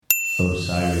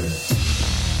Osiris.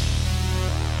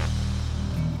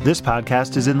 This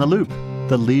podcast is In the Loop,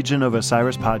 the Legion of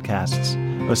Osiris podcasts.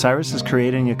 Osiris is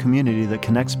creating a community that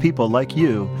connects people like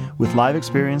you with live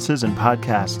experiences and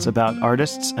podcasts about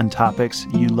artists and topics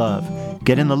you love.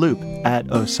 Get in the loop at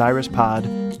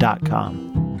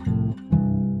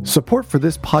osirispod.com. Support for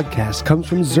this podcast comes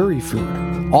from Zuri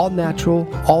Food, all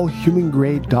natural, all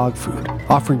human-grade dog food,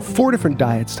 offering 4 different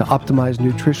diets to optimize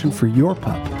nutrition for your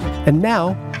pup, and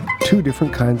now 2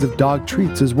 different kinds of dog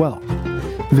treats as well.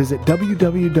 Visit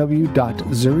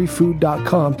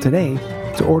www.zurifood.com today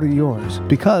to order yours,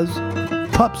 because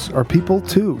pups are people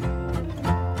too.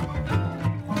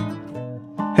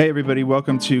 Hey everybody,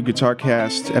 welcome to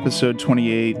GuitarCast, episode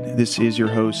 28. This is your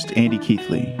host, Andy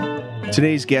Keithley.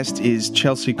 Today's guest is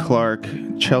Chelsea Clark.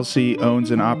 Chelsea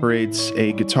owns and operates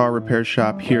a guitar repair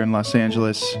shop here in Los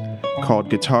Angeles called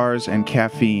Guitars and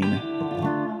Caffeine.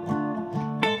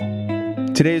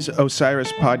 Today's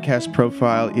Osiris podcast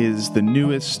profile is the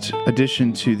newest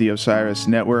addition to the Osiris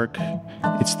network.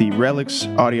 It's the Relics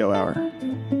Audio Hour.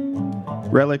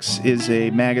 Relics is a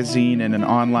magazine and an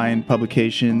online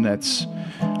publication that's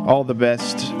all the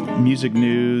best music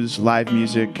news, live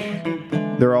music.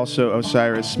 They're also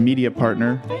Osiris media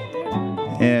partner.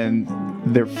 And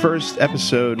their first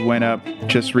episode went up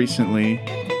just recently.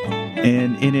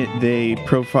 And in it, they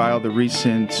profile the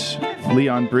recent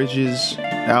Leon Bridges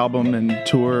album and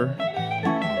tour,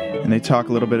 and they talk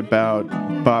a little bit about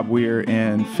Bob Weir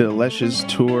and Phil Lesh's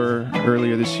tour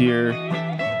earlier this year,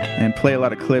 and play a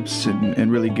lot of clips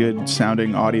and really good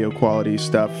sounding audio quality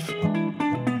stuff.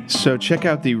 So check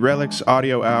out the Relics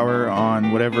Audio Hour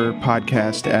on whatever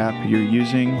podcast app you're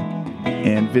using,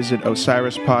 and visit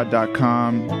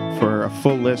osirispod.com for a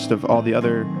full list of all the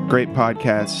other great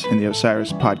podcasts in the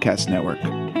Osiris Podcast Network.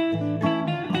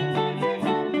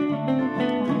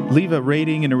 Leave a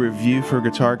rating and a review for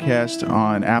GuitarCast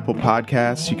on Apple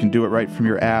Podcasts. You can do it right from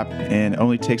your app, and it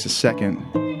only takes a second.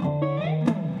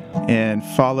 And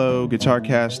follow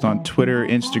GuitarCast on Twitter,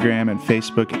 Instagram, and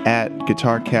Facebook at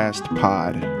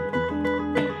GuitarCastPod.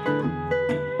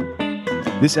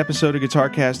 This episode of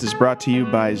GuitarCast is brought to you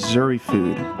by Zuri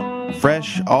Food.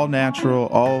 Fresh, all-natural,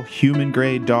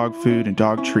 all-human-grade dog food and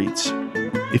dog treats.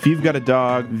 If you've got a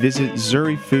dog, visit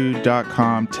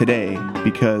zurifood.com today,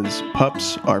 because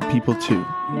pups are people too.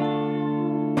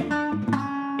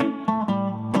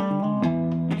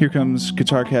 Here comes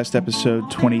GuitarCast episode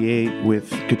 28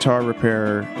 with guitar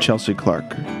repairer Chelsea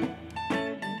Clark.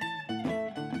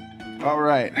 All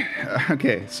right.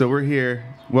 Okay, so we're here.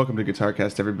 Welcome to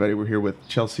GuitarCast, everybody. We're here with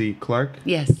Chelsea Clark.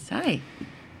 Yes, hi.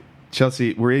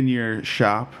 Chelsea, we're in your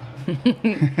shop.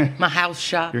 My house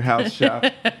shop. Your house shop.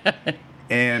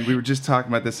 And we were just talking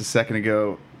about this a second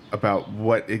ago, about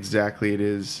what exactly it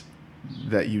is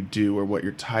that you do or what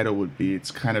your title would be.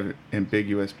 It's kind of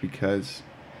ambiguous because...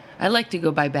 I like to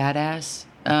go by badass.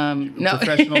 No.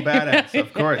 Professional badass,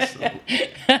 of course.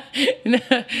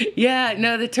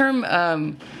 The term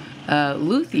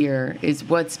luthier is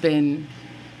what's been...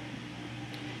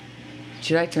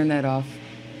 Should I turn that off?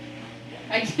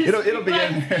 It'll be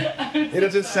in there.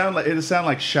 It'll sound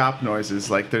like shop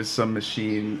noises, like there's some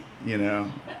machine, you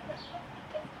know.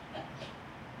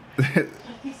 I'm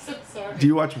so sorry. Do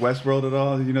you watch Westworld at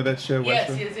all? You know that show, Yes,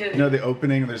 Westworld? yes. You know the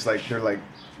opening? They're like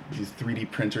these 3D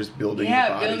printers building the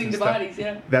bodies. Building and the stuff. bodies,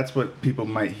 yeah. That's what people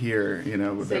might hear, you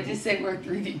know. So just say we're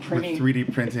 3D printing. With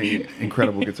 3D printing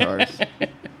incredible guitars.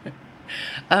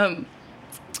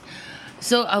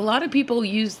 So a lot of people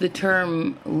use the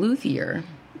term luthier,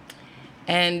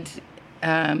 and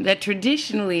that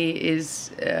traditionally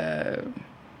is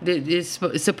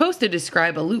supposed to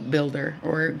describe a lute builder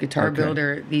or guitar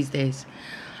builder these days.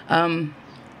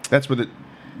 That's where the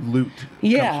lute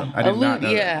comes from. I did not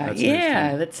know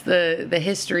that. That's the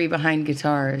history behind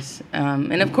guitars.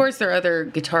 And of course there are other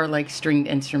guitar-like stringed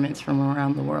instruments from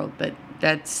around the world, but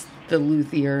that's the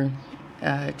luthier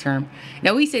term.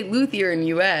 Now we say luthier in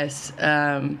U.S.,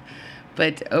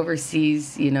 but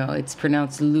overseas, you know, it's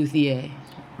pronounced luthier.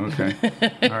 Okay.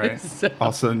 All right. So,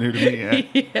 also new to me, yeah.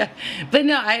 Yeah. But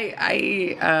no,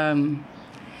 I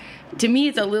to me,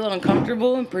 it's a little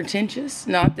uncomfortable and pretentious.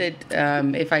 Not that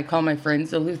if I call my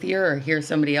friends a luthier or hear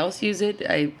somebody else use it,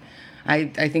 I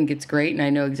think it's great and I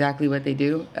know exactly what they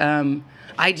do.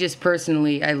 I just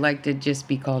personally, I like to just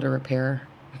be called a repairer.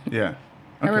 Yeah.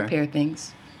 I repair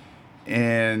things.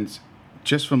 And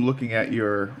just from looking at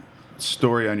your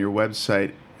story on your website,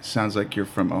 it sounds like you're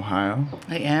from Ohio.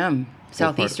 I am.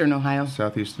 Southeastern Ohio.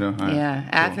 Southeastern Ohio. Yeah, cool.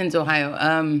 Athens,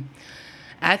 Ohio.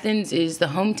 Athens is the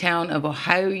hometown of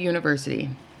Ohio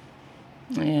University.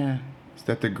 Yeah. Is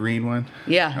that the green one?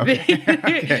 Yeah.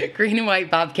 Okay. Green and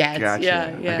white Bobcats.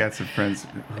 Gotcha. Yeah. I got some friends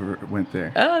who went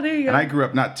there. Oh, there you go. And I grew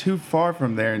up not too far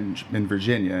from there in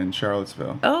Virginia, in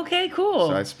Charlottesville. Okay, cool.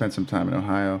 So I spent some time in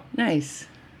Ohio. Nice.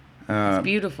 It's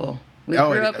beautiful. We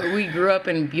oh, grew up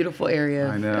in a beautiful area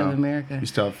I of know. America. You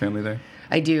still have family there?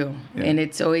 I do, Yeah. and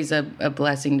it's always a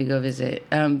blessing to go visit.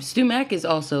 Stu Mac is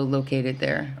also located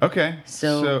there. Okay.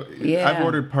 So, yeah. I've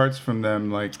ordered parts from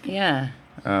them, like Yeah.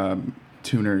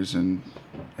 tuners and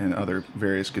other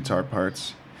various guitar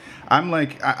parts.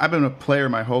 I've been a player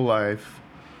my whole life,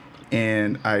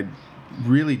 and I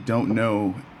really don't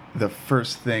know the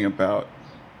first thing about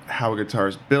how a guitar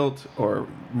is built or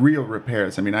real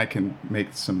repairs. I mean, I can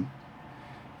make some,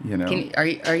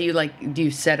 Are you like, do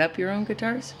you set up your own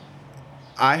guitars?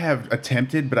 I have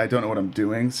attempted, but I don't know what I'm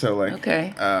doing. So like,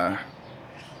 Okay.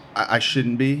 I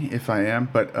shouldn't be if I am,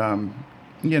 but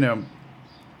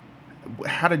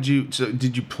how did you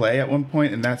play at one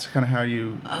point, and that's kind of how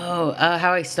you?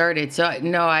 How I started. So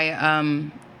no, I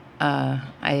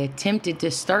attempted to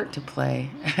start to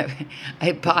play.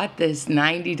 I bought this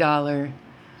 $90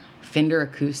 Fender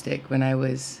acoustic when I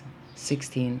was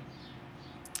 16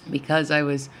 because I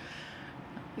was,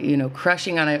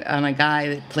 crushing on a guy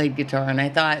that played guitar, and I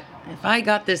thought if I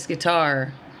got this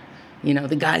guitar,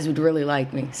 the guys would really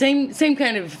like me. Same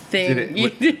kind of thing.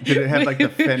 Did it have like the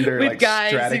Fender with like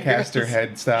guys Stratocaster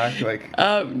headstock? Like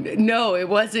no, it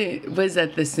wasn't. It was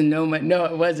at the Sonoma. No,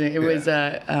 it wasn't. It was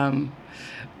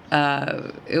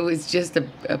it was just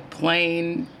a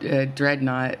plain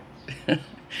Dreadnought.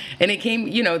 And it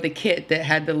came, the kit that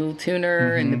had the little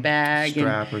tuner and the bag.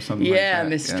 Strap or something yeah, like that.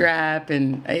 And the strap.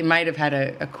 And it might have had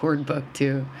a chord book,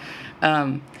 too.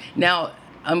 Now,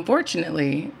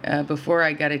 unfortunately, before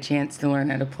I got a chance to learn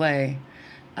how to play,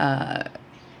 an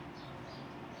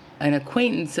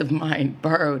acquaintance of mine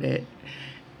borrowed it.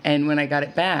 And when I got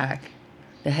it back,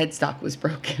 the headstock was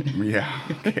broken. Yeah,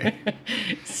 okay.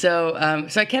 So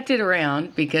I kept it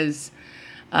around because...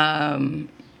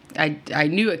 I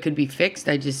knew it could be fixed.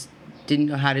 I just didn't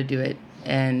know how to do it.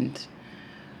 And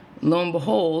lo and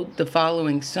behold, the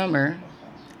following summer,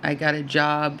 I got a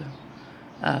job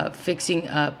fixing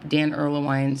up Dan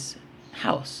Erlewine's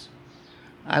house.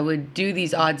 I would do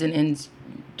these odds and ends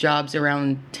jobs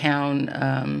around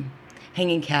town,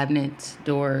 hanging cabinets,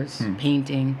 doors,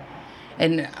 painting.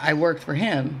 And I worked for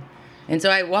him. And so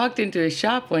I walked into his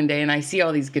shop one day and I see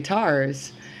all these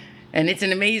guitars. And it's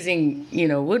an amazing,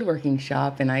 woodworking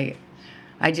shop. And I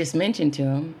just mentioned to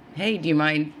him, hey, do you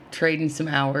mind trading some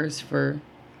hours for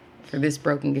this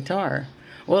broken guitar?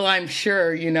 Well, I'm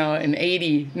sure, an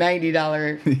 $80,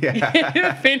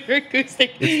 $90 Fender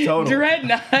acoustic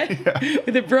Dreadnought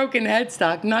with a broken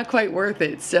headstock, not quite worth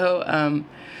it. So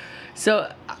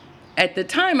at the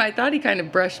time, I thought he kind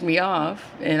of brushed me off,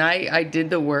 and I did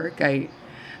the work. I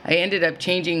ended up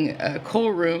changing a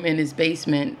coal room in his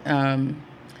basement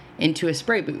into a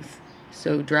spray booth.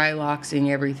 So dry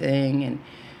loxing everything and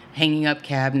hanging up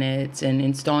cabinets and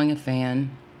installing a fan,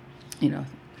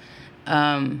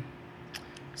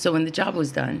 So when the job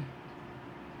was done,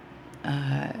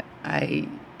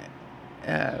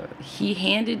 he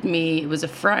handed me, it was a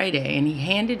Friday, and he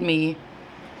handed me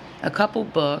a couple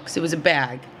books. It was a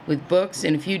bag with books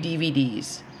and a few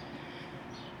DVDs.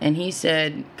 And he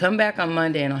said, come back on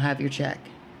Monday and I'll have your check.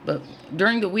 But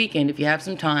during the weekend, if you have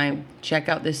some time, check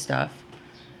out this stuff,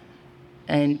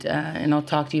 and I'll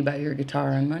talk to you about your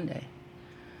guitar on Monday.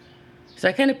 So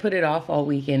I kind of put it off all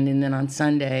weekend, and then on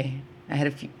Sunday, I had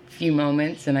a few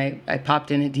moments, and I popped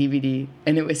in a DVD,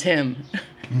 and it was him.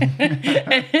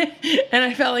 And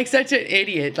I felt like such an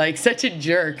idiot, like such a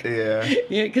jerk. Yeah.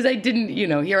 Because I didn't,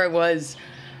 here I was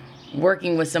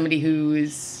working with somebody who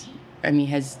has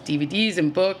DVDs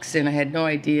and books, and I had no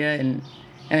idea, and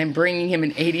I'm bringing him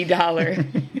an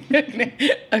 $80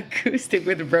 acoustic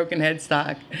with a broken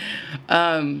headstock.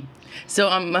 So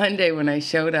on Monday when I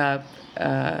showed up,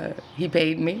 he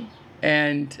paid me,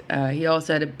 and he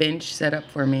also had a bench set up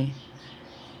for me,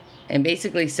 and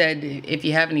basically said, if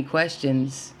you have any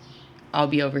questions, I'll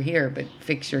be over here, but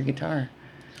fix your guitar.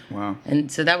 Wow.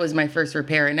 And so that was my first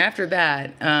repair. And after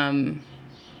that,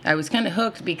 I was kind of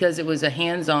hooked because it was a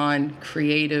hands-on,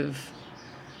 creative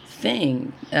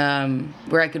thing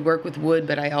where I could work with wood,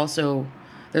 but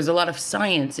there's a lot of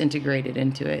science integrated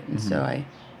into it. And so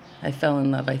I fell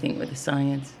in love, I think, with the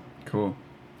science. Cool.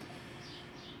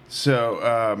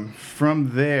 So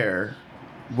from there,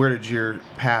 where did your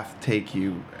path take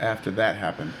you after that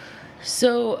happened?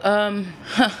 So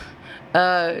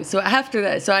So after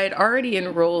that, I had already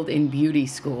enrolled in beauty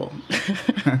school.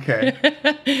 Okay.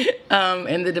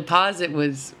 And the deposit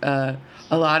was a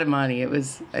lot of money. It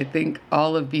was, I think,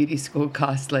 all of beauty school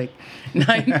cost like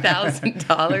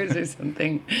 $9,000 or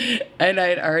something. And I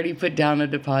had already put down a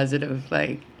deposit of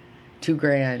like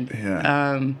 $2,000.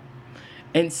 Yeah.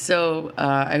 And so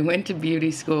I went to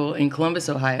beauty school in Columbus,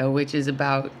 Ohio, which is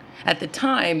about, at the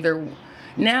time,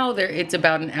 it's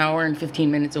about an hour and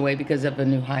 15 minutes away because of a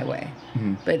new highway.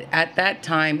 Mm-hmm. But at that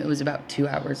time, it was about 2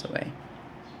 hours away.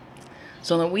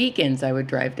 So on the weekends, I would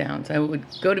drive down. So I would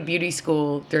go to beauty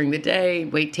school during the day,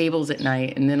 wait tables at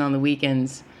night, and then on the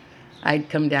weekends, I'd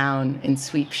come down and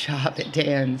sweep shop at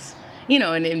Dan's,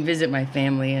 and visit my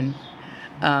family. And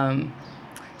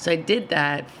so I did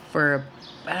that for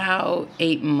about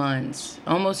 8 months.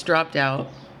 Almost dropped out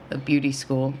of beauty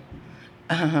school.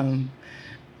 And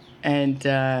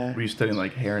were you studying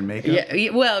like hair and makeup? Yeah,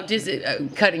 well, just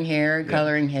cutting hair,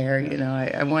 coloring hair.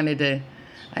 I wanted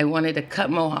to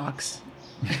cut mohawks.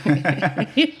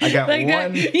 I got like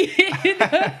one.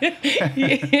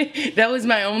 That was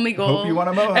my only goal. Hope you want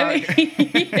a mohawk. I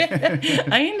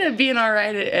ended up being all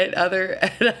right at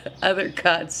other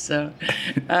cuts. So,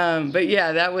 but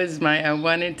yeah, that was I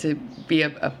wanted to be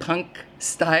a punk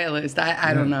stylist.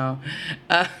 I don't know.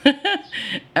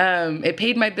 It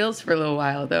paid my bills for a little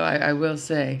while, though, I will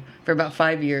say, for about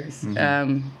 5 years.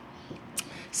 Mm-hmm.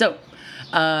 So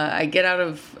I get out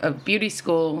of beauty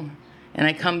school, and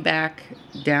I come back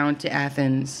down to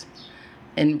Athens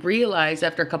and realize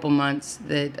after a couple months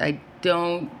that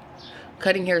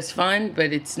cutting hair is fun,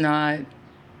 but it's not,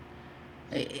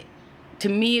 to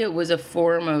me, it was a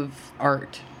form of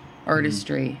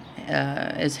artistry.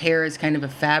 As hair is kind of a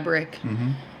fabric.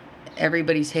 Mm-hmm.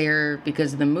 Everybody's hair,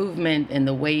 because of the movement and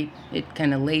the weight, it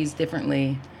kind of lays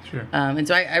differently. Sure. And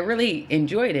so I really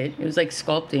enjoyed it. It was like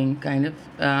sculpting, kind of.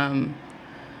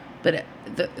 But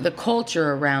the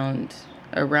culture around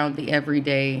the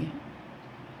everyday,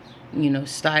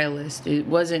 stylist, it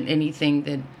wasn't anything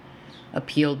that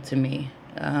appealed to me.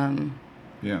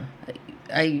 Yeah.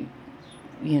 I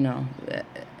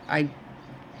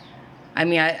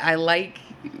like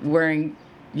wearing,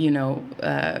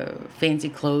 fancy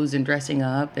clothes and dressing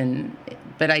up,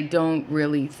 but I don't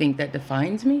really think that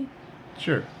defines me.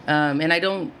 Sure. And I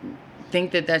don't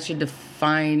think that should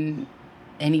define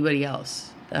anybody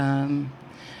else.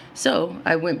 So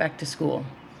I went back to school.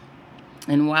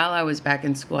 And while I was back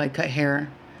in school, I cut hair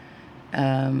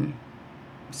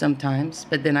sometimes,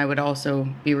 but then I would also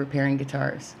be repairing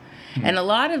guitars. Mm-hmm. And a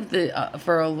lot of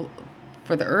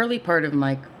for the early part of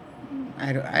my,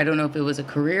 I don't know if it was a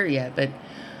career yet, but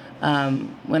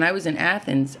when I was in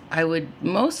Athens, I would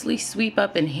mostly sweep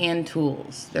up in hand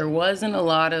tools. There wasn't a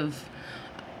lot of,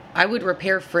 I would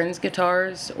repair friends'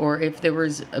 guitars, or if there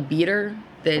was a beater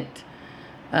that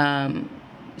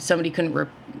somebody couldn't,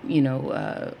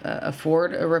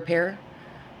 afford a repair,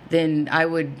 then I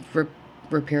would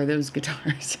repair those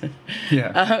guitars.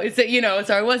 Yeah.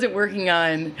 So I wasn't working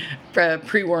on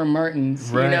pre-war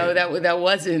Martins. Right. That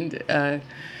wasn't.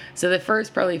 So the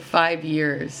first probably 5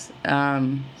 years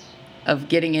of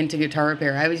getting into guitar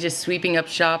repair, I was just sweeping up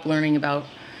shop, learning about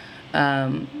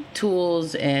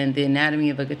tools and the anatomy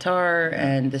of a guitar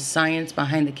and the science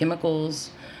behind the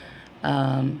chemicals,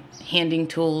 handing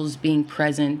tools, being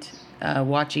present,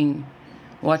 watching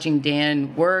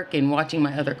Dan work and watching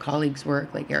my other colleagues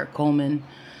work, like Eric Coleman.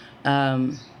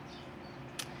 You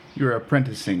were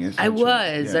apprenticing, essentially.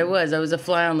 I was a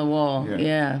fly on the wall.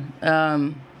 Yeah.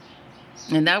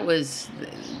 And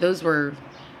those were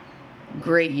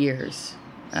great years.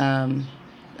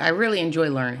 I really enjoy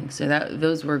learning, so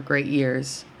those were great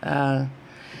years.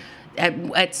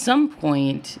 At some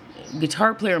point,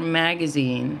 Guitar Player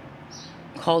magazine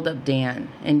called up Dan,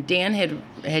 and Dan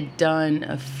had done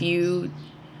a few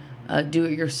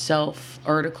do-it-yourself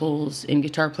articles in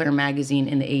Guitar Player magazine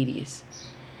in the 80s.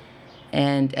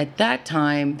 And at that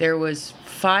time, there was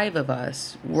 5 of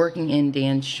us working in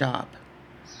Dan's shop.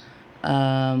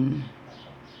 And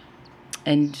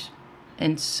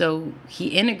so he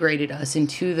integrated us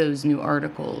into those new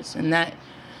articles, and that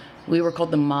we were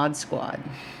called the Mod Squad.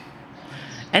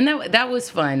 And that was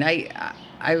fun.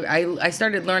 I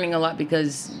started learning a lot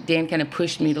because Dan kind of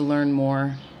pushed me to learn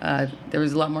more. There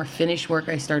was a lot more finish work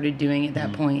I started doing at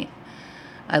that point.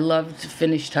 I loved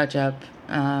finish touch-up.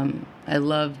 I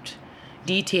loved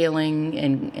detailing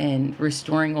and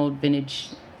restoring old vintage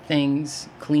things,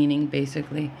 cleaning,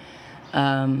 basically.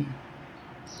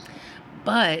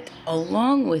 But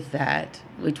along with that,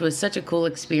 which was such a cool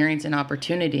experience and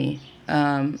opportunity,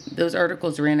 those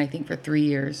articles ran, I think, for 3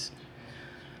 years.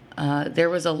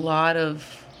 There was a lot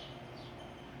of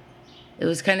it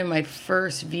was kind of my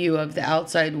first view of the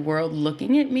outside world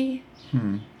looking at me,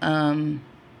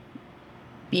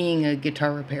 being a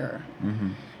guitar repairer.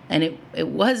 And it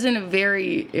wasn't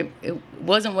it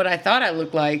wasn't what I thought I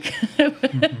looked like.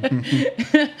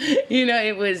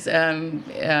 It was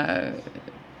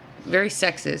very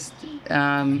sexist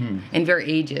and very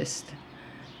ageist.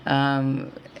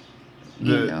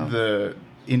 The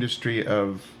industry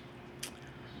of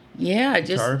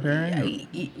guitar repairing?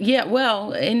 Yeah,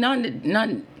 well, and not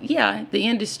the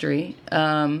industry,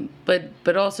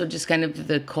 but also just kind of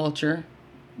the culture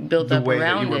built up around it. The way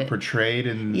that you were portrayed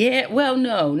in... Yeah, well,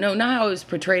 no, not how I was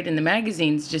portrayed in the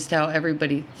magazines, just how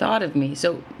everybody thought of me.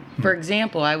 So, for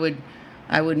example, I would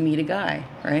meet a guy,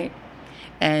 right?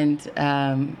 And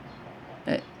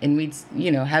we'd,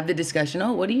 have the discussion,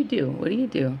 oh, what do you do? What do you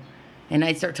do? And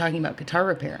I'd start talking about guitar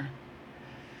repair.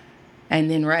 And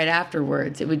then right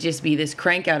afterwards, it would just be this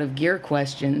crank out of gear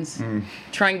questions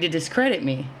trying to discredit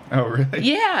me. Oh, really?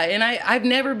 Yeah, and I've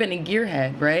never been a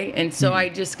gearhead, right? And so I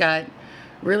just got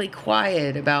really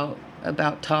quiet about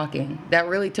talking. That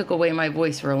really took away my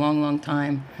voice for a long, long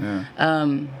time. Yeah.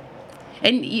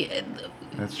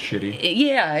 That's shitty.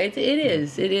 Yeah, it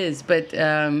is. But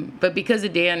because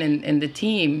of Dan and the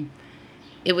team,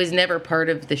 it was never part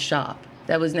of the shop.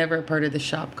 That was never a part of the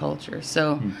shop culture.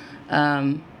 So,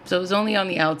 so it was only on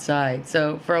the outside.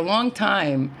 So for a long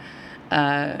time,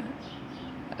 I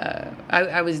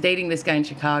was dating this guy in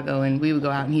Chicago, and we would go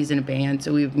out, and he's in a band,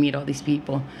 so we would meet all these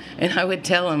people. And I would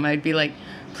tell him, I'd be like,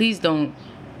 please don't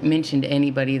mention to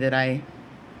anybody that I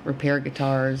repair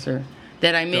guitars or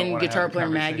that I'm in Guitar Player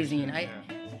Magazine.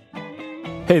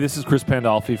 Hey, this is Chris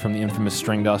Pandolfi from the infamous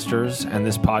String Dusters, and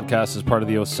this podcast is part of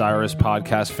the Osiris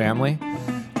podcast family.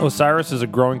 Osiris is a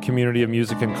growing community of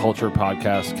music and culture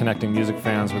podcasts connecting music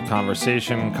fans with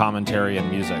conversation, commentary, and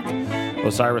music.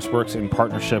 Osiris works in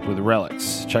partnership with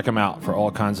Relix. Check them out for all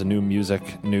kinds of new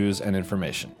music, news, and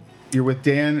information. You're with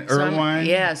Dan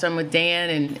Irwine? So I'm with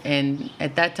Dan, and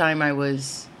at that time I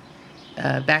was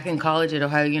back in college at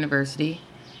Ohio University,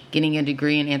 getting a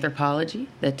degree in anthropology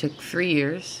that took 3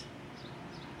 years.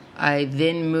 I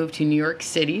then moved to New York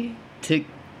City to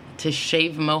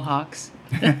shave mohawks.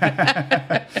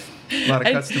 A lot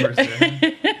of customers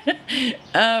there.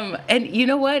 And you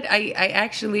know what? I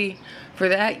actually, for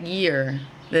that year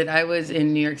that I was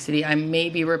in New York City, I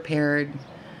maybe repaired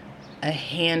a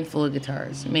handful of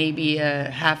guitars, maybe a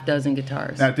half dozen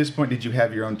guitars. Now, at this point, did you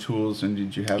have your own tools, and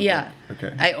did you have... Yeah.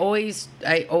 Okay. I always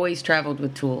traveled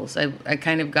with tools. I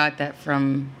kind of got that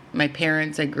from my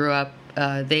parents. I grew up,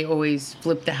 they always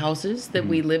flipped the houses that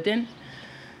we lived in.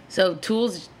 So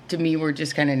tools to me were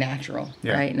just kind of natural,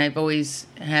 right? And I've always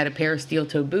had a pair of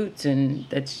steel-toe boots, and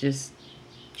that's just...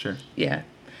 Sure. Yeah.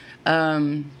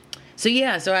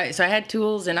 So I had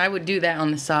tools, and I would do that on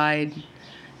the side.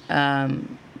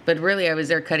 But really, I was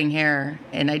there cutting hair,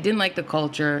 and I didn't like the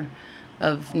culture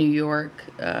of New York,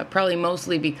 probably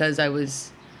mostly because I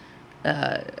was,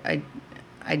 I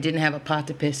didn't have a pot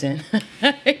to piss in.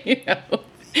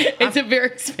 It's a very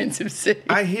expensive city.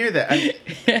 I hear that.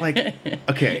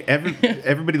 Okay,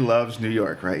 everybody loves New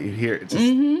York, right? You hear it. Just,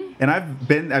 and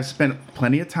I've spent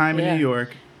plenty of time in New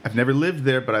York. I've never lived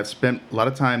there, but I've spent a lot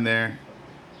of time there.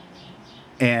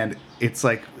 And it's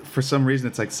like, for some reason,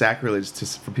 it's like sacrilege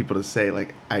for people to say,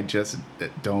 like, I just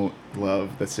don't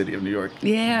love the city of New York.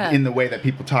 Yeah. In the way that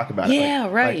people talk about it. Yeah,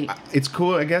 right. Like, it's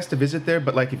cool, I guess, to visit there,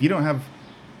 but like, if you don't have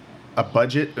a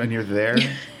budget and you're there,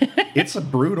 it's a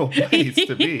brutal place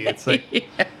to be. It's like,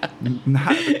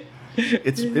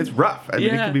 it's rough. I mean,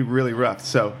 it can be really rough.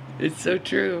 So it's so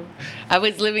true. I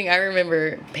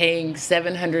remember paying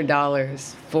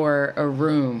 $700 for a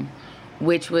room,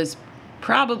 which was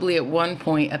probably at one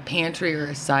point a pantry or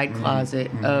a side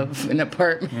closet of an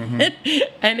apartment.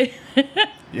 And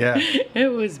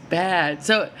it was bad.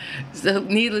 So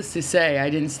needless to say, I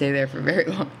didn't stay there for very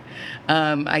long.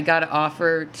 I got an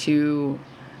offer to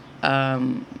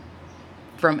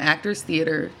from Actors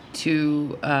Theater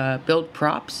to build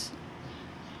props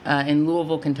in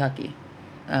Louisville, Kentucky,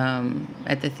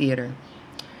 at the theater.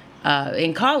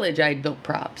 In college, I had built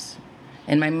props.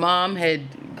 And my mom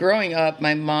growing up,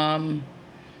 my mom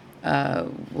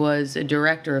was a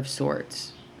director of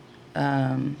sorts.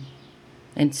 And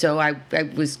so I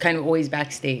was kind of always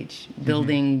backstage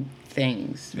building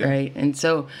things, right? And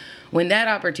so when that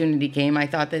opportunity came, I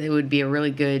thought that it would be a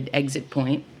really good exit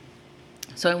point.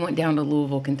 So I went down to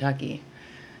Louisville, Kentucky.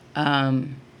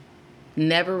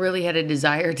 Never really had a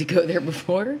desire to go there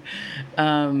before.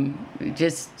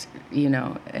 Just,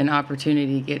 an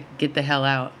opportunity to get the hell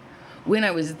out. When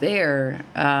I was there,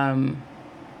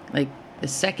 like the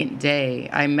second day,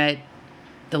 I met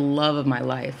the love of my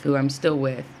life, who I'm still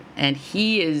with. and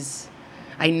he is.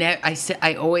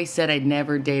 I always said I'd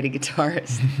never date a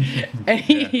guitarist, and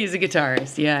he's a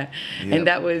guitarist, Yep. And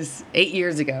that was 8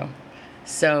 years ago,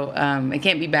 so I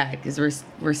can't be bad because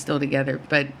we're still together.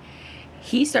 But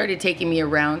he started taking me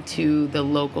around to the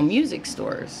local music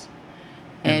stores,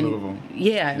 In Louisville.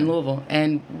 Yeah, in Louisville,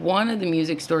 and one of the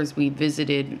music stores we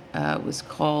visited was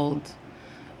called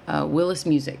Willis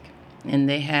Music, and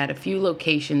they had a few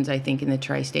locations, I think, in the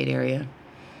tri-state area.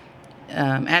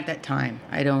 At that time,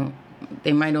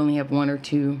 they might only have 1 or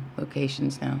 2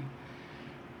 locations now.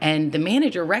 And the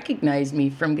manager recognized me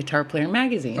from Guitar Player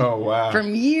magazine. Oh, wow.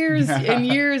 From years and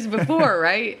years before,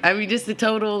 right? I mean, just a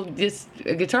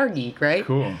guitar geek, right?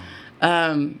 Cool.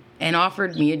 And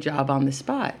offered me a job on the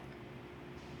spot.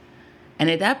 And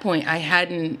at that point, I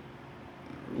hadn't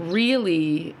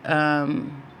really,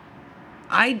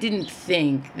 I didn't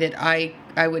think that I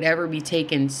would ever be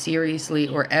taken seriously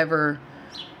or ever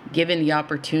given the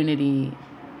opportunity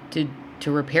to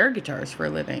repair guitars for a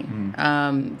living.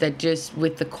 That just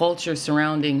with the culture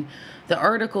surrounding the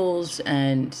articles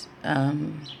and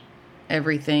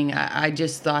everything, I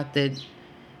just thought that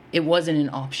it wasn't an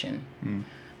option.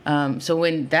 So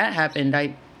when that happened,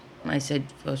 I said,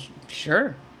 well,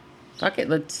 sure, fuck it,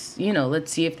 let's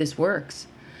see if this works.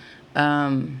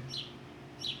 And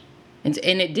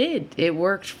it did. It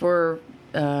worked for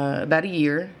about a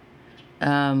year.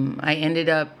 I ended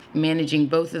up managing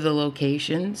both of the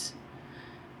locations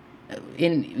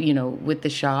with the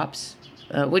shops,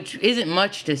 which isn't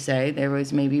much to say. There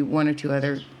was maybe 1 or 2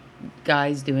 other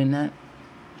guys doing that.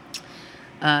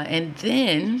 And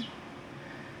then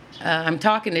I'm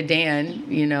talking to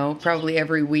Dan, probably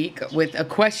every week with a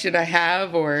question I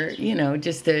have or,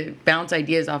 just to bounce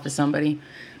ideas off of somebody.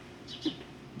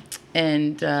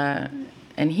 And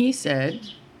he said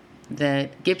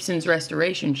that Gibson's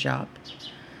Restoration Shop,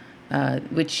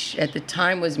 which at the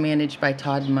time was managed by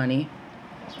Todd Money,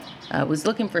 was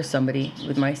looking for somebody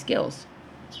with my skills.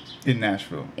 In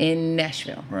Nashville.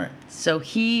 Right. So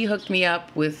he hooked me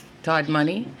up with Todd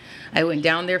Money. I went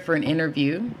down there for an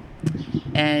interview,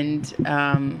 and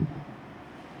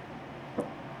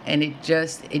it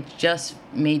just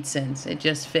made sense. It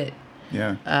just fit.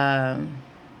 Yeah.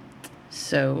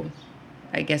 So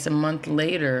I guess a month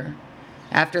later,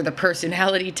 after the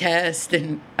personality test,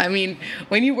 and I mean,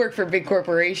 when you work for big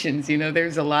corporations,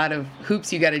 there's a lot of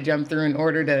hoops you got to jump through in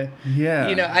order to,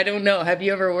 I don't know. Have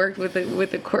you ever worked with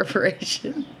a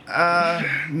corporation?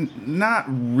 Not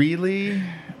really,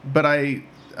 but I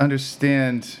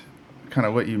understand kind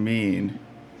of what you mean.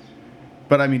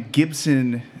 But I mean,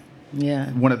 Gibson,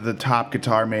 one of the top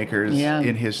guitar makers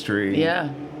in history.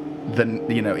 Yeah.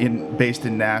 Based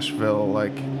in Nashville,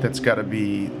 like that's got to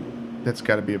be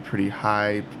a pretty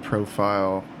high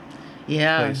profile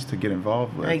place to get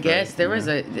involved with. I guess there was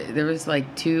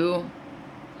like 2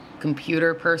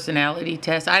 computer personality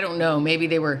tests. I don't know. Maybe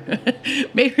they were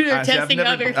testing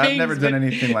other things. I've never done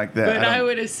anything like that. But I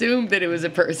would assume that it was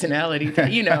a personality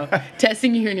test,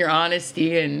 testing you in your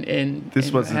honesty and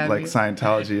this wasn't like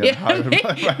Scientology.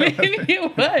 Maybe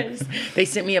it was. They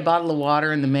sent me a bottle of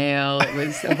water in the mail. It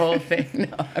was the whole thing.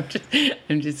 No,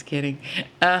 I'm just kidding.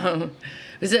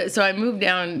 So I moved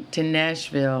down to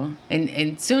Nashville,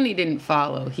 and soon he didn't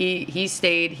follow. He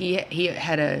stayed. He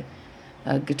had a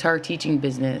guitar teaching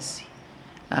business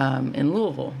in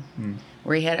Louisville,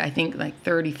 where he had, I think, like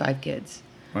 35 kids.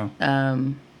 Wow.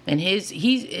 And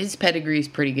his pedigree is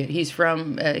pretty good. He's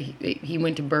from he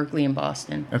went to Berkeley in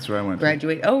Boston. That's where I went.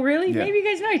 Graduated. Oh, really? Yeah. Maybe you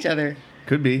guys know each other.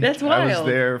 Could be. That's wild. I was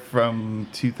there from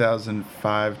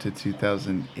 2005 to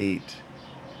 2008.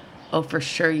 Oh, for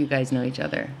sure, you guys know each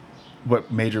other.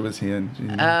 What major was he in?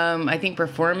 I think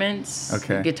performance.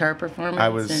 Okay. Guitar performance. I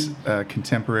was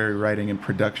contemporary writing and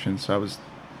production, so I was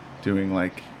doing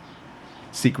like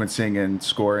sequencing and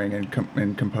scoring and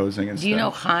composing and stuff. Do you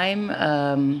know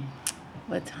Haim?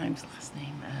 What's Haim's last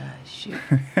name? Shoot.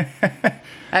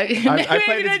 I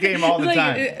play this game all the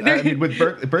time. I mean, with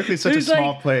Berkeley's such a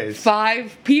small place.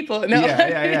 5 people. No.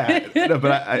 Yeah. No,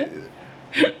 but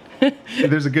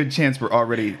there's a good chance we're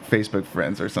already Facebook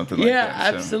friends or something like that.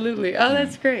 Yeah, absolutely. Oh,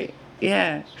 that's great.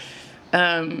 Yeah.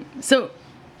 So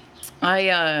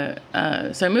I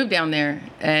moved down there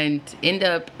and ended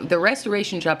up, the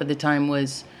restoration shop at the time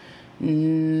was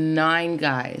 9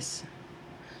 guys.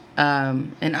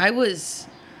 And I was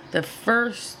the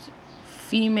first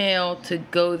female to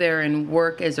go there and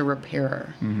work as a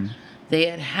repairer. Mm-hmm. They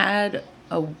had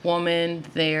a woman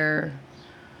there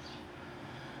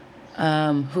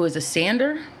who was a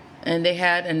sander, and they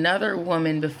had another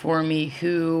woman before me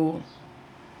who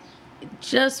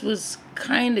just was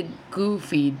kind of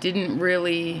goofy, didn't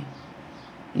really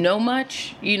know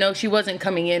much. You know, she wasn't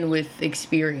coming in with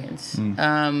experience.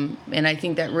 And I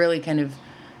think that really kind of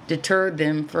deterred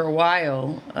them for a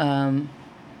while.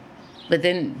 But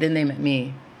then they met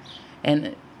me.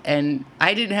 And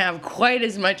I didn't have quite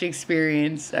as much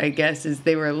experience, I guess, as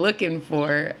they were looking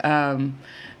for.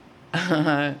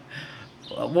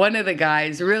 One of the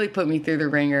guys really put me through the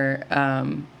ringer.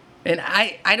 And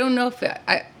I don't know if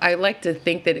I like to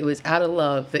think that it was out of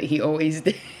love that he always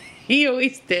did. He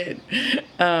always did.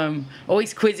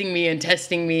 Always quizzing me and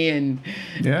testing me. And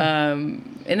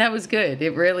that was good.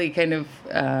 It really kind of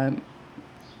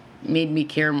made me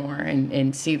care more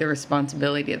and see the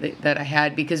responsibility that I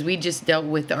had, because we just dealt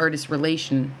with the artist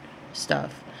relation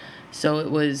stuff. So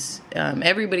it was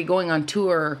everybody going on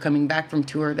tour or coming back from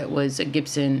tour that was a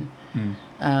Gibson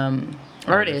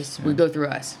artist would go through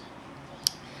us.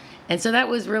 And so that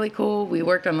was really cool. We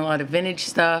worked on a lot of vintage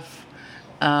stuff.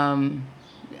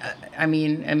 I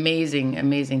mean,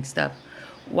 amazing stuff.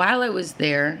 While I was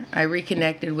there, I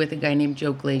reconnected with a guy named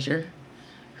Joe Glazier,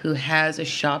 who has a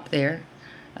shop there,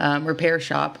 repair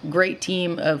shop. Great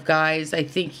team of guys. I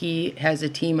think he has a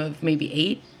team of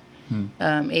maybe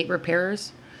 8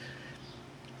 repairers.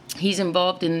 He's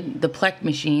involved in the Plek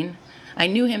machine. I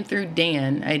knew him through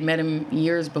Dan. I'd met him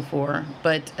years before,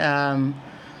 but now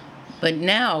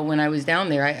when I was down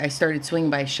there, I started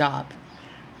swinging by his shop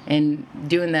and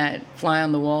doing that fly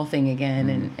on the wall thing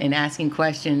again, and asking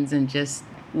questions and just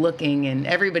looking, and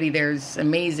everybody there's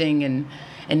amazing and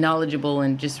knowledgeable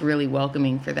and just really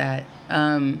welcoming for that.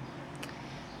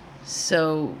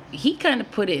 So he kind of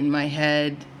put it in my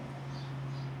head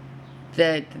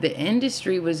that the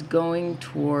industry was going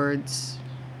towards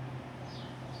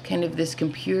kind of this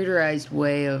computerized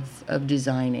way of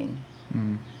designing.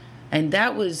 And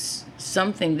that was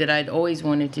something that I'd always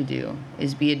wanted to do,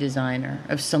 is be a designer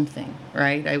of something,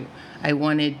 right? I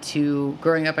wanted to,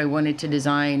 growing up, I wanted to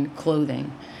design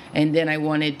clothing. And then I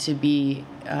wanted to be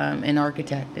an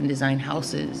architect and design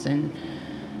houses. And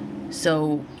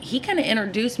so he kind of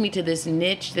introduced me to this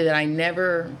niche that I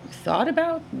never thought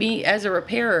about. As a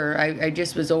repairer, I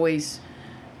just was always,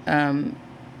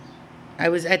 I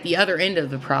was at the other end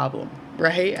of the problem,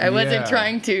 right? I wasn't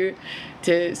trying to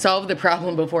solve the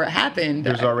problem before it happened.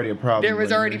 There's already a problem. There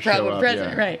was already a problem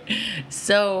present, right?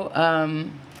 So,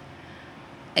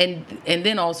 and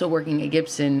then also working at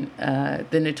Gibson,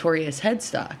 the notorious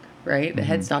headstock, right? The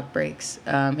headstock brakes.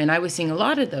 And I was seeing a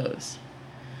lot of those.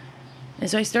 And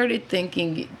so I started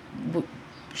thinking,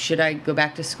 should I go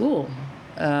back to school?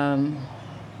 You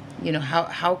know,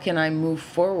 how can I move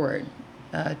forward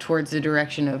towards the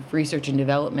direction of research and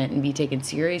development and be taken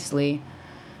seriously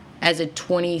as a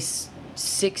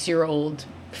 26-year-old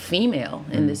female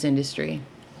in this industry?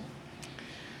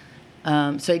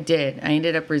 So I did. I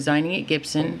ended up resigning at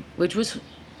Gibson, which was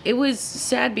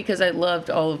sad because I loved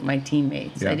all of my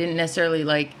teammates. I didn't necessarily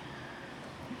like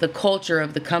the culture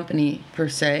of the company per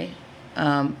se,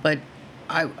 but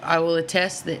I will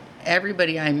attest that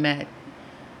everybody I met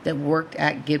that worked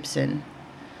at Gibson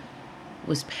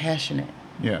was passionate.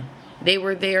 Yeah. They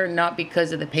were there not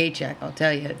because of the paycheck, I'll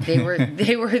tell you. They were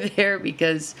there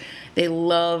because they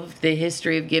loved the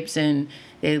history of Gibson.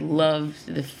 They loved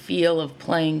the feel of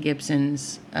playing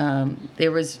Gibsons.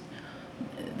 The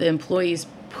employees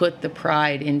put the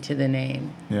pride into the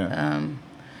name. Yeah.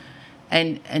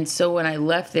 And so when I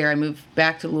left there, I moved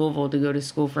back to Louisville to go to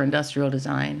school for industrial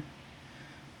design.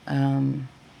 Then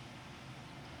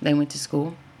went to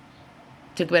school.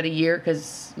 Took about a year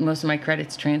because most of my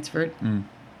credits transferred.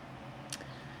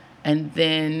 And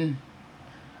then,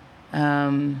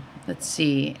 let's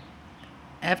see,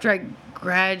 after I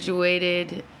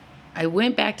graduated, I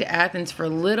went back to Athens for a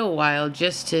little while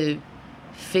just to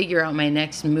figure out my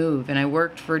next move. And I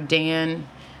worked for Dan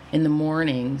in the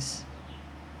mornings,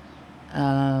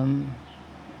 from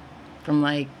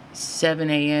like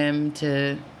 7 a.m.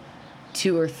 to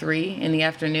 2 or 3 in the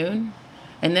afternoon.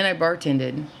 And then I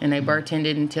bartended, and I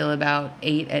bartended until about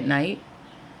 8 at night.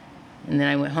 And then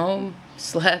I went home,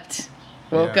 slept,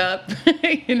 woke up,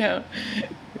 you know,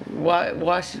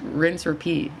 wash, rinse,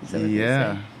 repeat. Is that what they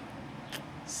say?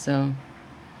 So,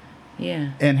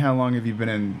 yeah. And how long have you been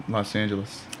in Los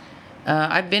Angeles?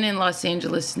 I've been in Los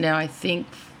Angeles now, I think,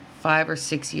 5 or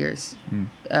 6 years.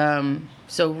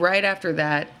 So right after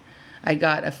that, I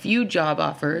got a few job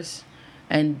offers,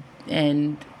 and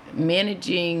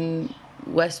managing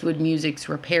Westwood Music's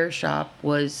repair shop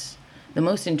was the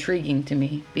most intriguing to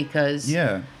me because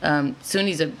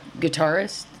Suni's a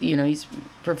guitarist, you know, he's a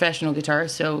professional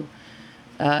guitarist, so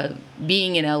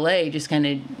being in LA just kind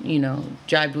of, you know,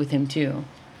 jived with him too.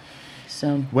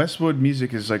 So Westwood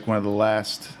Music is like one of the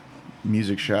last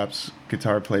music shops,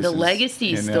 guitar places. The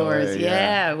legacy in stores, LA,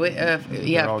 yeah.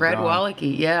 all Fred gone. Wallace,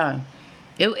 yeah.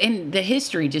 And the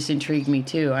history just intrigued me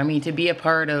too. I mean, to be a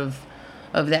part of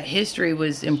that history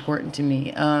was important to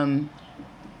me.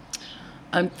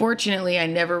 Unfortunately, I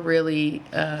never really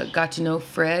got to know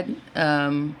Fred,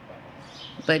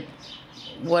 but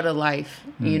what a life,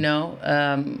 you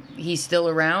know. He's still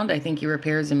around. I think he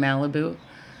repairs in Malibu.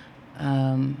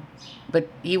 But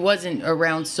he wasn't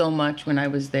around so much when I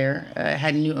was there. I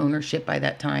had new ownership by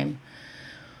that time.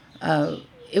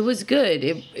 It was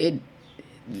good.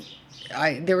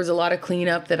 There was a lot of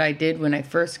cleanup that I did when I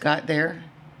first got there.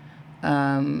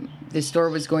 The store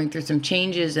was going through some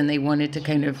changes, and they wanted to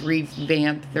kind of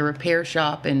revamp the repair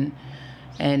shop and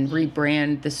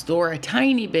rebrand the store a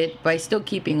tiny bit by still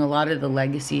keeping a lot of the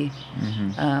legacy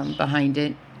behind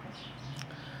it.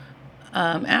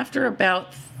 After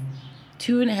about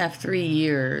 2.5, 3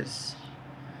 years,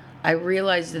 I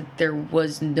realized that there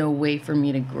was no way for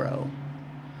me to grow.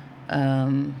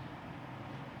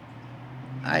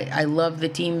 I love the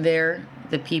team there,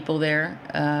 the people there,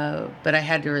 but I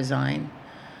had to resign.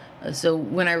 So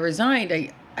when I resigned,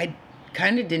 I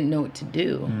kind of didn't know what to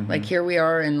do. Like, here we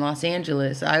are in Los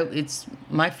Angeles. It's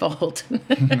my fault.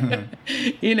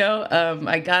 You know,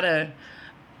 I got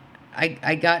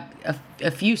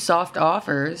a few soft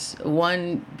offers,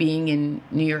 one being in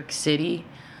New York City.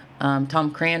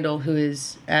 Tom Crandall, who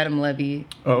is Adam Levy.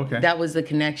 Oh, okay. That was the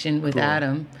connection with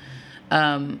Adam.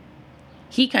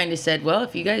 He kind of said, well,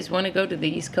 if you guys want to go to the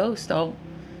East Coast,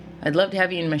 I'd love to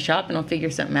have you in my shop and I'll figure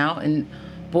something out. And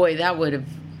boy, that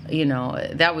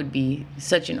would be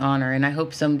such an honor. And I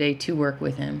hope someday to work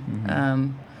with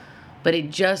him. But it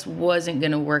just wasn't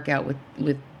going to work out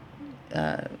with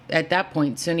at that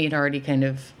point, Sonny had already kind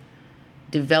of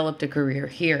developed a career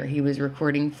here. He was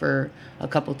recording for a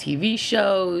couple TV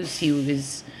shows. He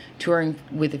was touring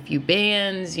with a few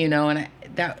bands, you know, and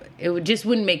it just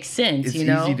wouldn't make sense, It's you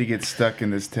know. easy to get stuck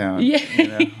in this town.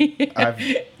 Yeah. You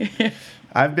know?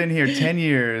 I've been here 10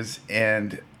 years,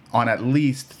 and on at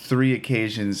least 3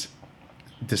 occasions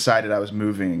decided I was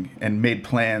moving and made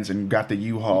plans and got the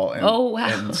U-Haul and, Oh, wow.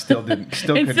 and still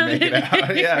couldn't make it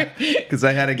out. Yeah, because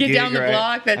I had a Get gig. down the or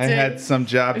block, that's I it. had some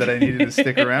job that I needed to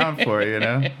stick around for, you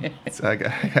know. So I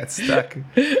got stuck.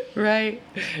 Right.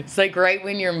 It's like right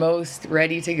when you're most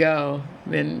ready to go,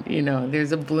 then, you know,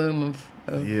 there's a bloom of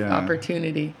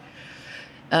opportunity.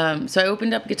 So I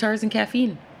opened up Guitars and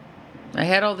Caffeine. I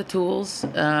had all the tools.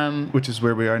 Which is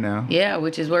where we are now. Yeah,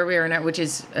 which is where we are now, which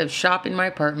is a shop in my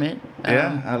apartment.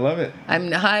 Yeah, I love it. I'm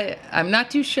not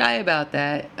too shy about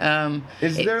that.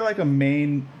 Is there like a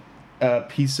main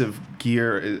piece of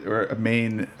gear or a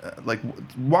main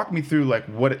walk me through like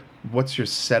what's your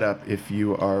setup if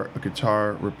you are a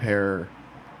guitar repairer?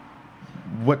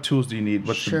 What tools do you need?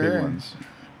 What's the big ones?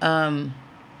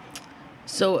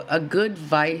 So a good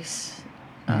vise,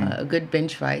 a good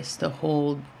bench vise to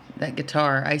hold that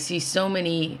guitar. I see so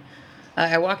many.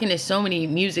 I walk into so many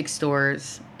music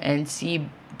stores and see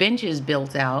benches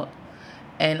built out,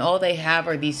 and all they have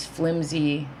are these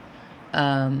flimsy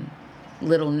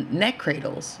little neck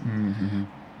cradles.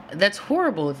 That's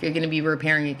horrible if you're going to be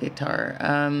repairing a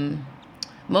guitar.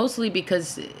 Mostly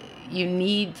because you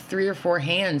need 3 or 4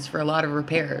 hands for a lot of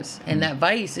repairs, and that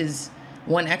vise is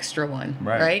one extra one,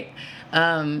 right?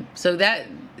 So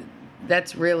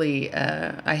that's really,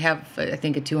 I have, I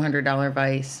think, a $200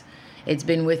 vise. It's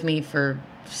been with me for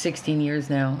 16 years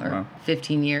now, or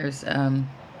 15 years. And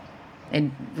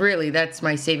really, that's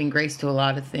my saving grace to a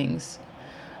lot of things.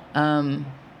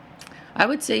 I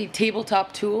would say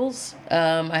tabletop tools.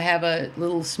 I have a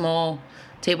little small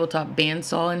tabletop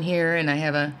bandsaw in here, and I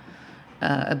have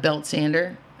a belt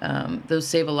sander. Those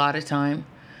save a lot of time.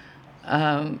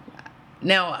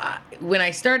 Now, when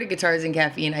I started Guitars and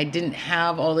Caffeine, I didn't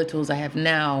have all the tools I have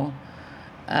now.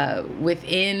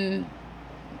 Within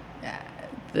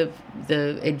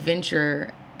the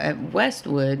adventure at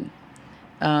Westwood,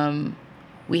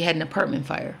 we had an apartment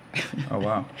fire. Oh,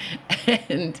 wow.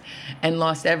 and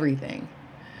lost everything.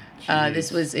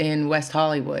 This was in West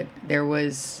Hollywood. There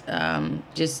was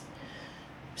just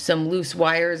some loose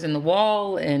wires in the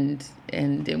wall, and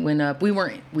it went up. We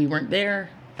weren't there.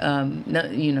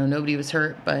 No, nobody was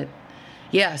hurt, but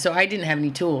yeah. So I didn't have any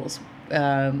tools.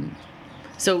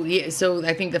 So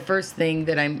I think the first thing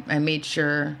that I made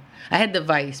sure I had the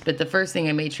vise, but the first thing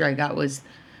I made sure I got was,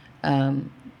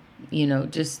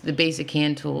 just the basic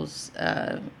hand tools,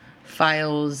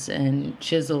 files and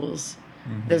chisels.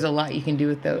 There's a lot you can do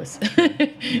with those.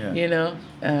 Yeah. You know.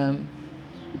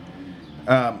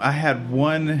 I had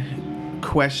one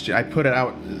question. I put it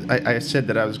out. I said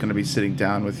that I was going to be sitting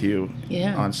down with you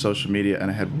on social media,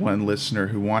 and I had one listener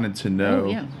who wanted to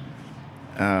know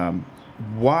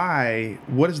why.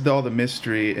 What is all the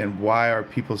mystery, and why are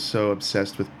people so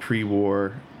obsessed with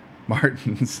pre-war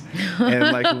Martins?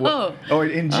 And like, or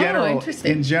in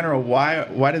general,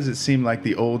 why does it seem like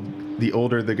the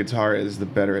older the guitar is, the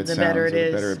better it sounds,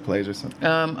 the better it plays, or something?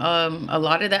 A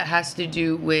lot of that has to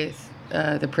do with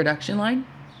the production line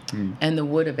and the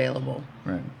wood available.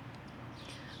 Right.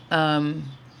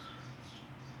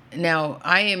 Now,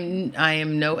 I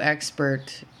am no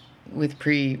expert with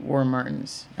pre-war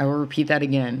Martins. I will repeat that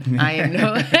again. I am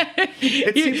no.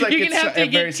 It seems like you're gonna have to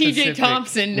get T.J.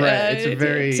 Thompson to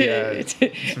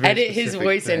edit his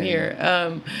voice in here.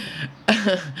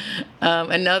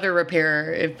 Another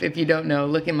repairer, if you don't know,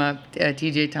 look him up.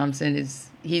 T.J. Thompson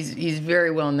he's very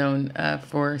well known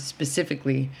for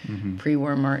specifically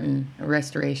pre-war Martin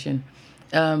restoration.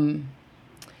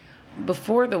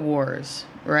 Before the wars,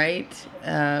 right?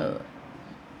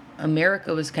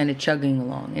 America was kind of chugging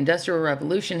along. Industrial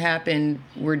Revolution happened.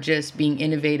 We're just being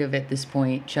innovative at this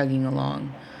point, chugging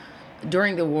along.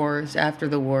 During the wars, after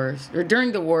the wars, or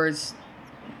during the wars,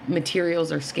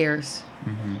 materials are scarce.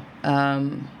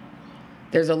 There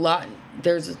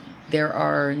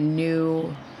are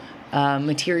new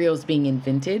materials being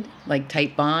invented, like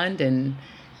Tite Bond and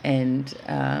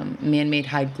man-made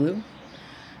hide glue.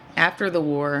 After the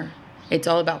war, it's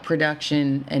all about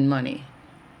production and money,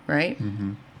 right?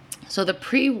 So the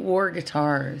pre-war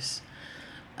guitars,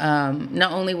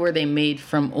 not only were they made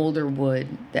from older wood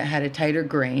that had a tighter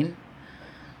grain,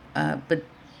 but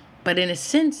in a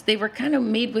sense, they were kind of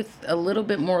made with a little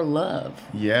bit more love.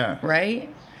 Yeah.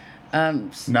 Right?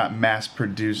 Not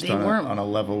mass-produced on a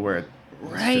level where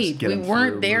we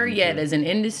weren't there yet as an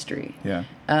industry. Yeah.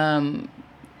 And,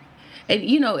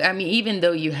 even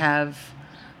though you have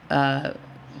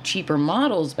cheaper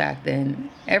models back then,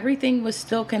 everything was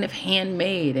still kind of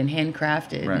handmade and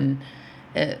handcrafted, right.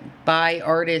 And by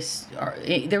artists.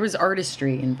 There was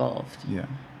artistry involved. Yeah.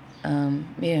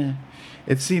 Yeah.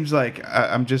 It seems like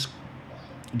I'm just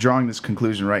drawing this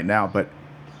conclusion right now, but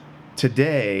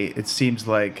today it seems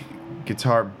like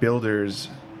guitar builders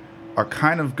are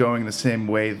kind of going the same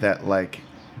way that like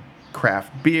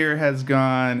craft beer has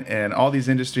gone, and all these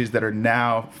industries that are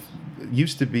now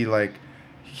used to be like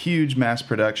huge mass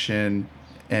production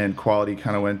and quality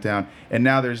kind of went down, and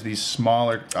now there's these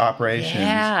smaller operations.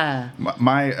 Yeah.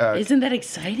 Isn't that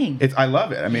exciting? I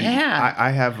love it. I mean,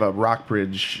 I have a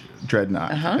Rockbridge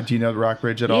Dreadnought. Do you know the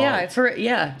Rockbridge at all? Yeah,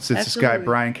 So it's this guy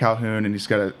Brian Calhoun, and he's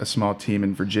got a small team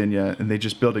in Virginia, and they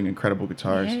just building incredible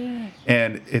guitars. Yeah.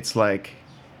 And it's like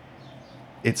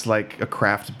a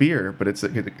craft beer, but it's a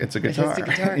guitar. It's a guitar.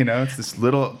 It's this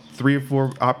little 3 or 4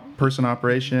 person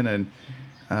operation, and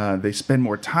they spend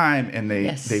more time, and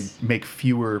they make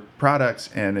fewer products,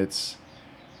 and it's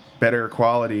better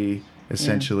quality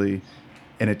essentially. Yeah.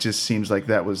 And it just seems like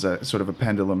that was a sort of a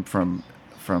pendulum from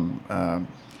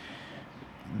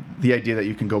the idea that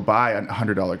you can go buy a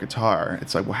 $100 guitar.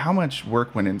 It's like, well, how much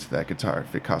work went into that guitar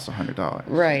if it costs $100?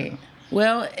 Right.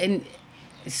 Well, and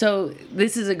so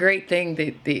this is a great thing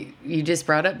that you just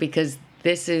brought up, because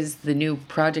this is the new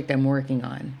project I'm working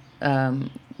on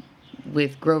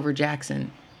with Grover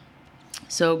Jackson.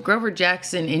 So Grover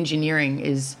Jackson Engineering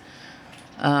is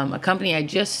a company I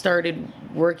just started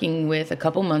working with a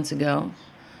couple months ago.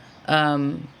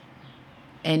 And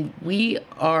we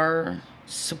are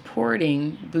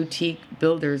supporting boutique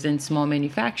builders and small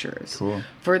manufacturers. Cool.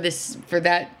 For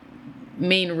that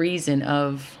main reason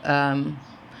of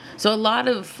so a lot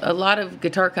of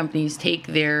guitar companies take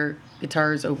their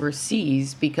guitars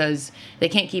overseas because they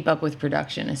can't keep up with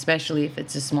production, especially if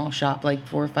it's a small shop like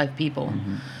 4 or 5 people.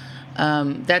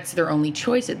 That's their only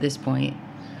choice at this point.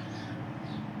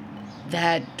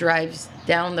 That drives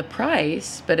down the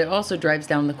price, but it also drives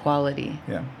down the quality.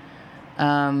 Yeah.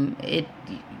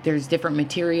 There's different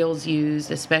materials used,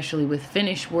 especially with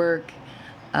finish work,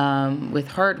 with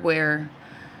hardware.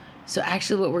 So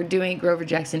actually what we're doing at Grover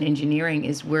Jackson Engineering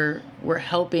is we're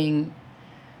helping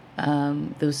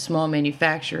those small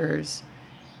manufacturers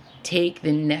take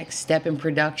the next step in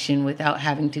production without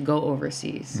having to go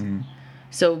overseas.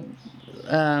 So,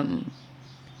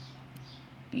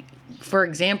 for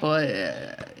example,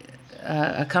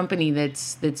 a company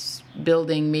that's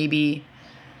building maybe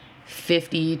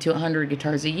 50 to 100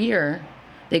 guitars a year,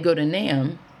 they go to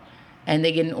NAMM and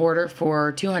they get an order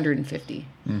for 250.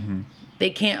 They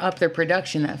can't up their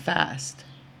production that fast,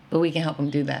 but we can help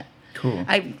them do that. Cool.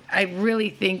 I really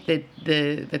think that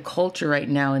the culture right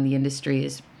now in the industry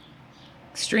is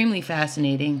extremely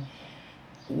fascinating,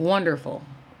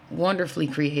 wonderfully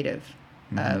creative.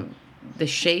 the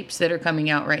shapes that are coming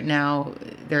out right now,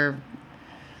 they're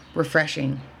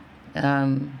refreshing.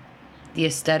 The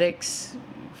aesthetics,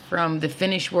 from the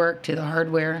finish work to the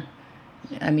hardware.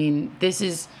 I mean, this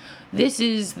is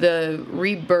the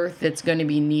rebirth that's going to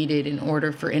be needed in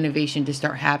order for innovation to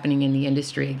start happening in the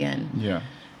industry again. Yeah.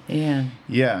 Yeah.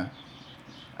 Yeah.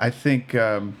 I think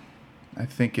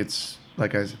it's,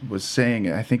 like I was saying,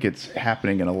 I think it's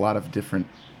happening in a lot of different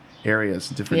areas,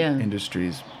 different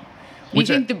industries. You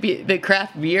think the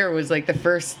craft beer was like the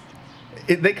first?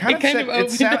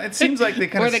 It seems like they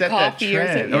kind of set that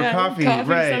trend. Or coffee,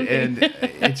 right? And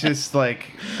it's just like,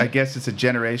 I guess it's a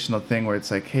generational thing where it's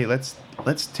like, hey, let's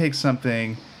take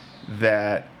something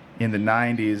that in the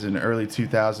 90s and early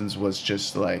 2000s was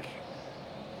just like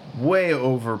way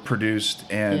overproduced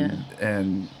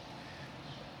and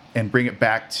bring it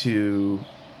back to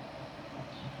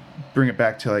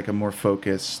like a more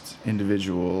focused,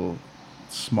 individual,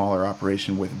 smaller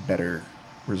operation with better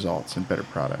results and better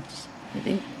products. I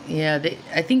think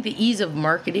the ease of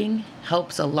marketing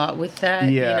helps a lot with that.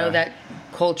 Yeah. You know, that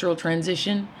cultural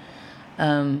transition.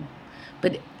 But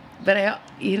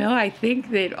I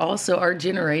think that also our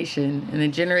generation and the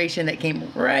generation that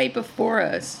came right before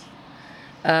us,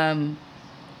 there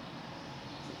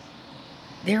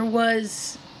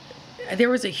was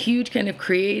a huge kind of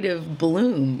creative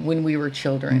bloom when we were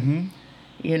children.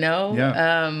 You know?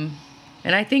 Yeah.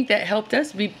 And I think that helped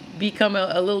us become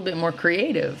a little bit more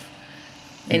creative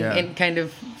and kind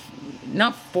of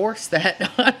not force that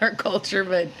on our culture,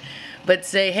 but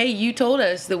say, hey, you told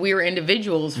us that we were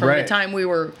individuals from the time we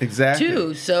were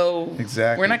two, so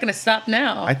we're not going to stop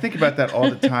now. I think about that all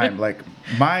the time. Like,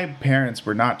 my parents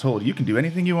were not told, you can do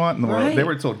anything you want in the world. They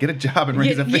were told, get a job and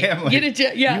raise a family. Get a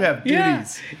job, yeah. You have duties. Yeah.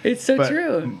 It's so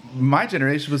true. My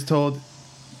generation was told,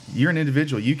 you're an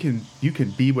individual. You can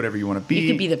be whatever you want to be. You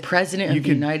can be the president of the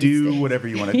United States. You can do whatever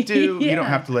you want to do. You don't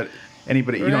have to let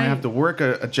anybody. You don't have to work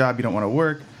a job you don't want to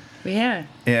work. Yeah.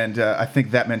 And I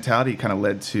think that mentality kind of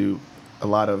led to a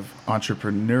lot of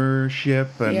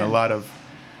entrepreneurship and a lot of,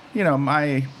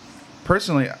 my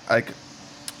personally, like,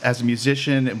 as a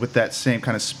musician and with that same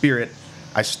kind of spirit,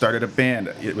 I started a band.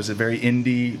 It was a very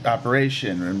indie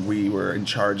operation, and we were in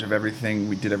charge of everything.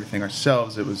 We did everything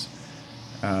ourselves. It was.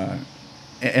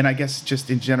 And I guess just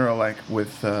in general, like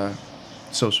with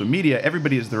social media,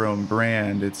 everybody is their own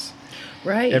brand. It's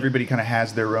everybody kind of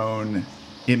has their own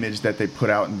image that they put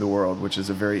out in the world, which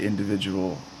is a very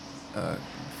individual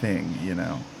thing,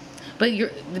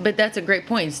 But that's a great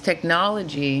point. It's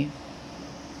technology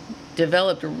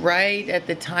developed right at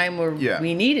the time where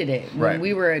we needed it, when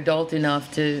we were adult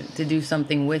enough to do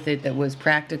something with it that was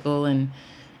practical and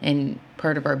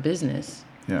part of our business.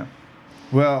 Yeah.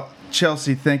 Well,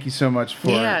 Chelsea, thank you so much for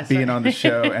being on the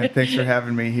show, and thanks for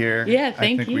having me here. Yeah,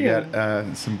 thank you. I think we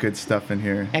got some good stuff in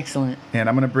here. Excellent. And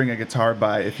I'm going to bring a guitar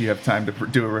by if you have time to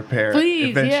do a repair. Please,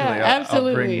 eventually.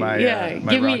 Absolutely. I'll bring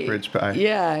my Rockbridge by.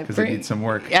 Yeah, because I need some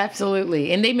work.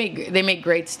 Absolutely, and they make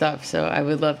great stuff. So I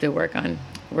would love to work on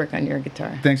your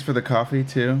guitar. Thanks for the coffee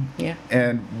too. Yeah.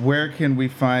 And where can we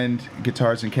find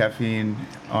Guitars and Caffeine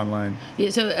online?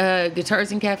 Yeah, so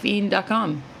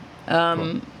guitarsandcaffeine.com.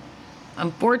 Cool.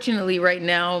 Unfortunately, right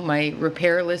now, my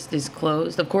repair list is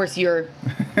closed. Of course, you're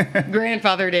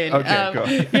grandfathered in. Okay, cool.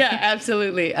 Yeah,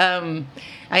 absolutely. I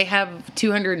have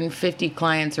 250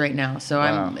 clients right now, so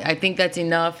wow. I think that's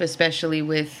enough, especially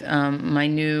with my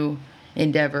new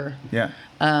endeavor. Yeah.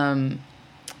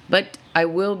 But I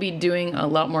will be doing a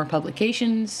lot more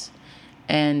publications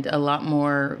and a lot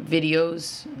more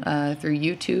videos through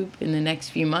YouTube in the next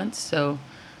few months, so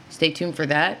stay tuned for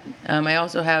that. I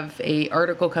also have an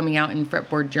article coming out in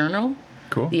Fretboard Journal,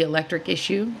 cool. The electric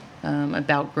issue,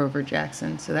 about Grover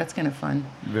Jackson. So that's kind of fun.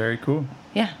 Very cool.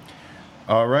 Yeah.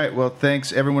 All right. Well,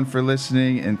 thanks everyone for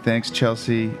listening, and thanks,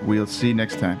 Chelsea. We'll see you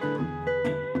next time.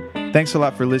 Thanks a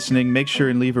lot for listening. Make sure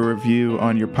and leave a review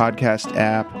on your podcast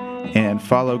app, and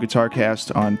follow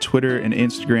GuitarCast on Twitter and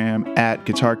Instagram at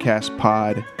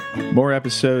GuitarCastPod. More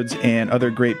episodes and other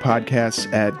great podcasts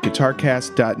at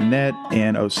guitarcast.net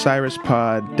and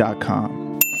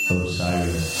osirispod.com.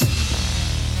 Osiris.